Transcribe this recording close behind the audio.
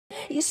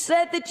You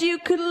said that you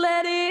could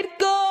let it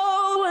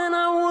go, and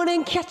I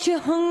wouldn't catch you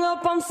hung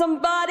up on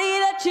somebody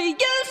that you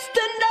used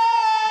to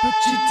know. But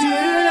you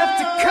didn't have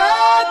to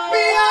cut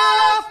me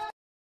off.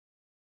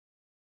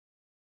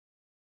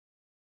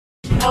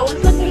 I was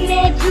looking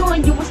at you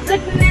and you was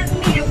looking at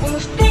me and we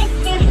was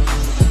thinking,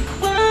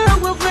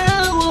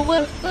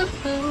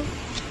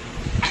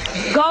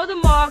 go to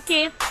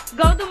market,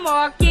 go to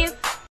market.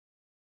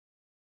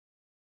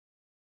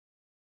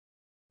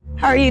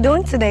 How are you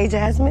doing today,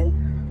 Jasmine?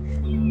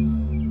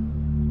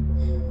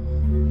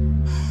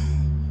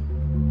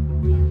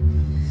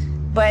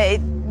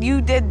 But you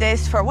did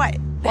this for what?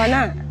 Why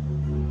not?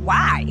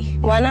 Why?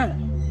 Why not?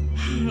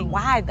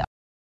 Why though?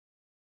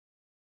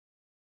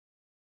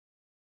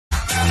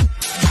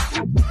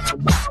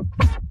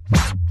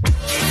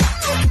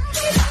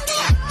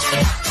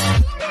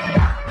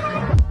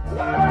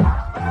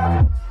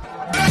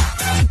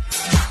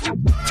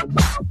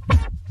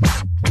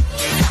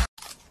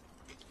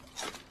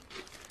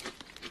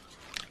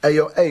 Hey,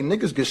 yo, hey,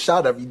 niggas get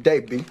shot every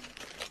day, B.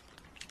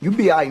 You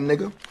be aight,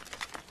 nigga.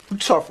 You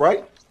tough,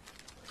 right?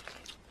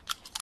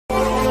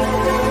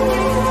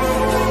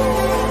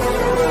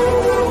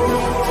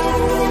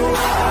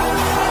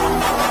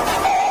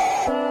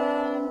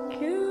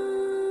 Thank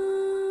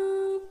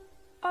you.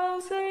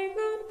 I'll say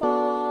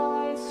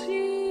goodbye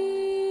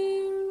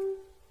soon.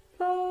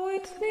 Though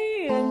it's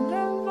the end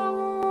of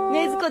all.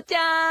 ねずこち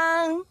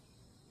ゃん。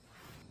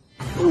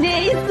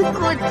ねずこ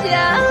ち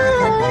ゃん。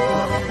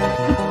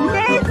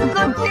ねずこ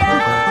ちゃ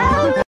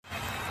ん。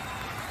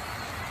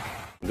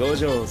五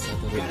条悟、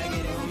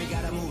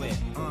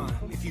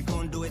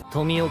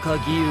富岡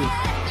義勇、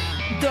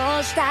ど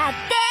うしたっ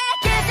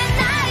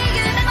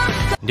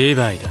てリヴ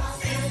ァイだ。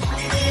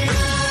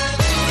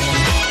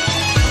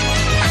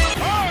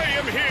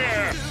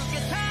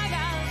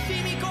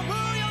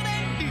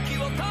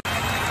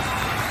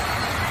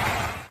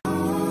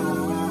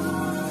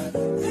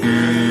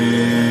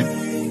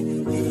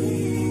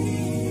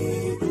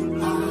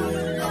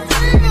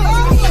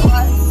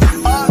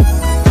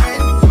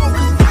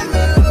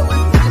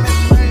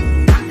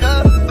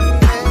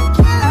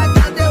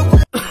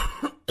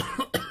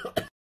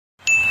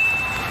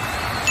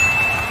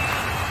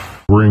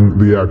Bring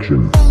the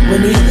action.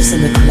 When you have this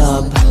in the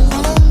club,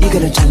 you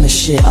gotta turn the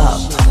shit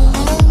up.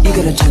 You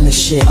gotta turn the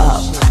shit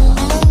up.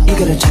 You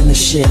gotta turn the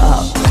shit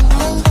up.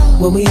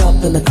 When we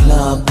up in the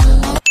club.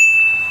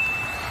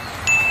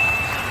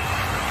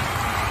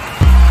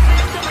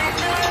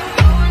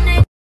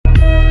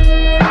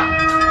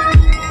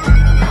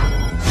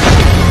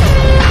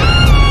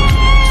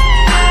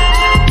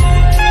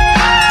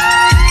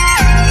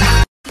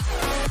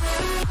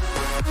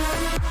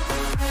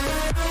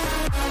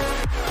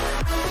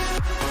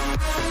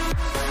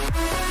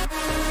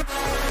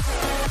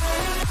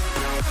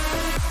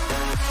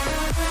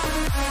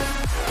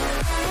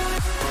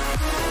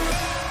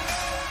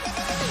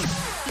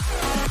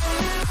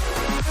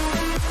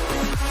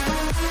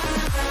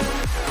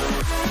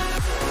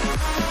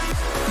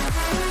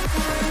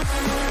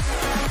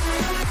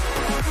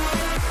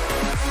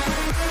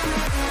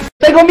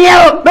 ¡Tengo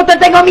miedo! ¡No te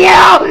tengo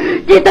miedo!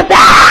 ¡Quítate!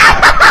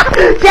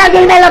 ¡Si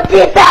alguien me lo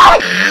quita!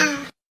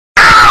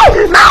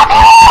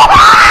 ¡Mami!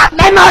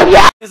 ¡Me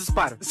mordió! It's a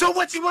spider. So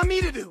what you want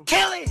me to do?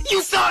 Kill it!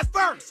 You saw it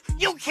first!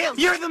 You kill it!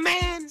 You're the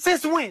man!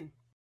 Since when?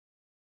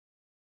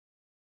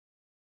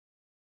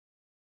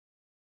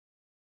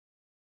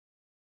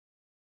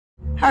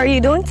 How are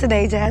you doing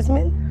today,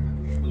 Jasmine?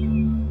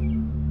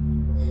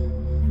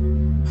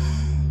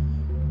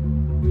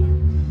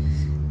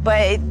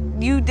 But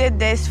you did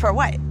this for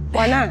what?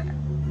 Why not?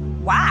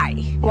 Why?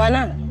 Why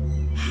not?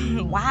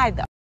 Why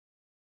though?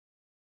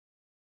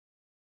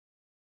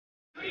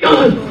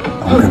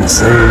 I'm gonna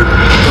say it.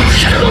 Oh,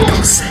 shut up,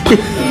 don't say it.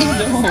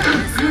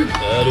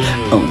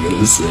 I'm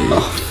gonna say it.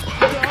 Oh,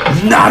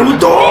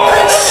 Naruto!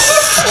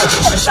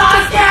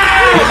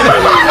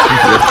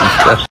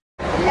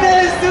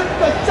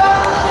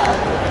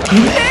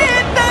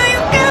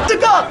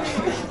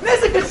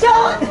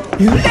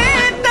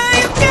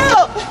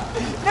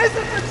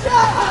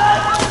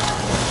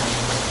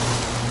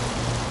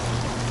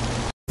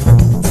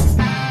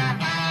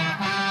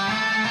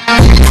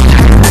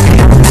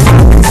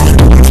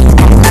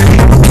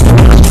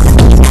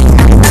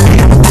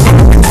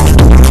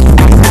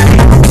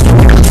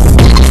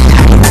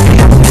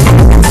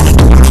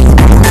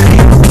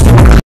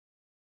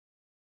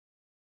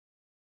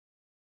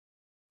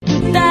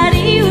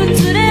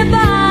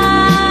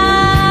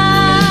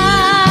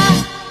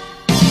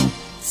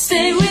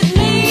 Stay with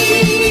me.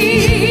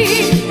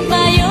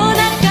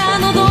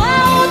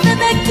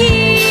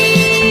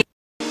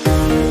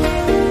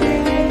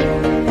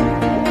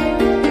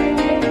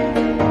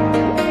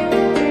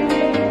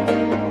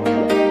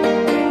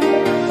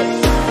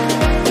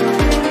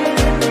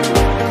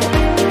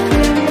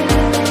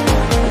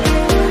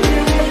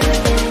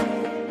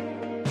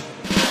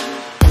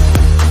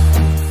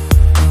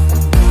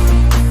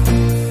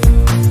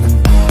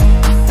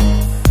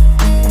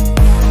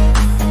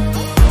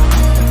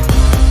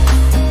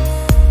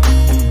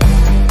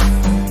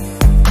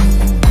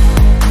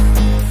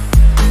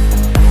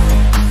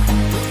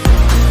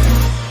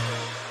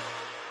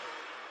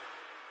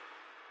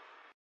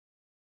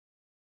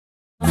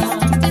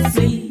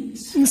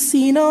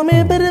 Si no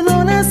me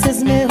perdonas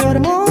es mejor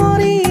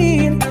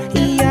morir.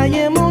 Y I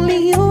am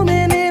only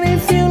human and I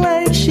feel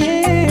like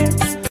shit.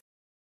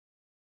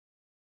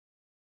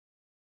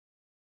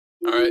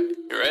 Alright,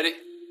 you ready?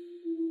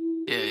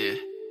 Yeah.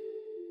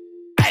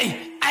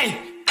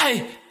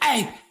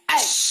 Hey!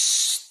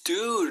 Shh,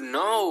 dude,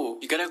 no.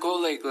 You gotta go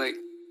like,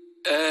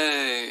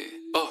 hey.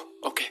 Oh,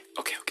 okay.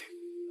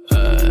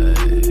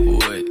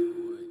 Wait.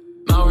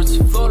 My words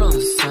float on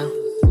the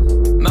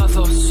sound. My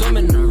thoughts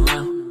swimming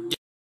around.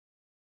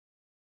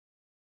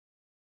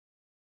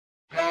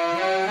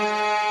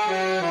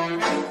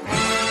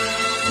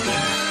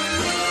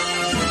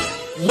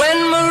 When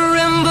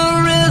marimba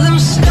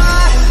rhythms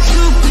start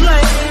to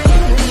play,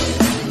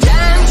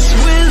 dance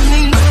with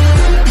me,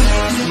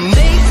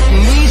 make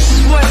me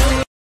sway.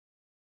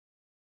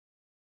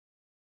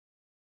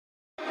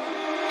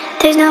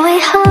 There's no way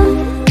home,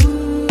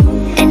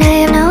 and I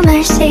have no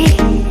mercy.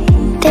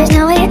 There's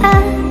no way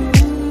up,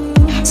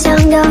 so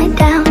I'm going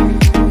down.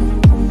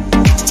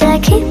 Still I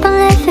keep on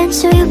living,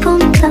 so you pull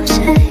me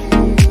closer.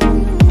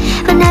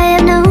 When I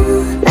have no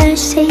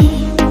mercy,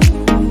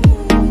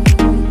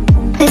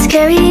 let's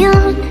carry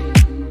on.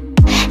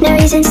 No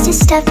reasons to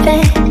stop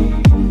it.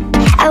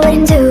 I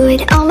wouldn't do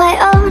it on my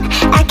own,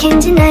 I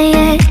can't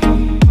deny it.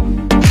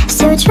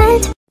 Still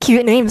trying to.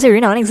 Cute names are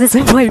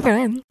non-existent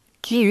boyfriend.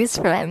 Cute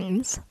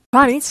friends.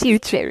 Ronnie's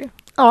future.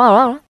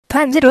 Oh,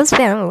 times it was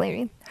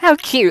family. How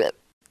cute.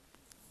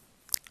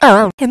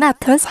 Oh, and that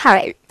was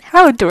high.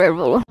 How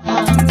adorable.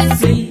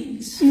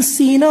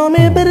 Si no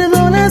me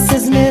perdonas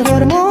es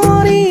mejor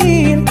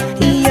morir.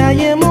 Y I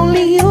am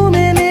only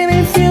human and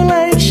I feel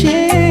like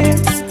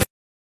shit.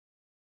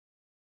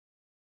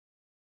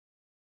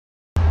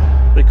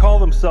 They call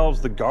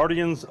themselves the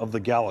Guardians of the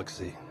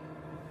Galaxy.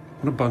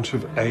 What a bunch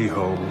of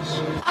a-holes.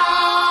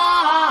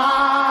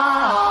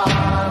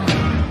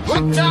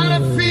 What time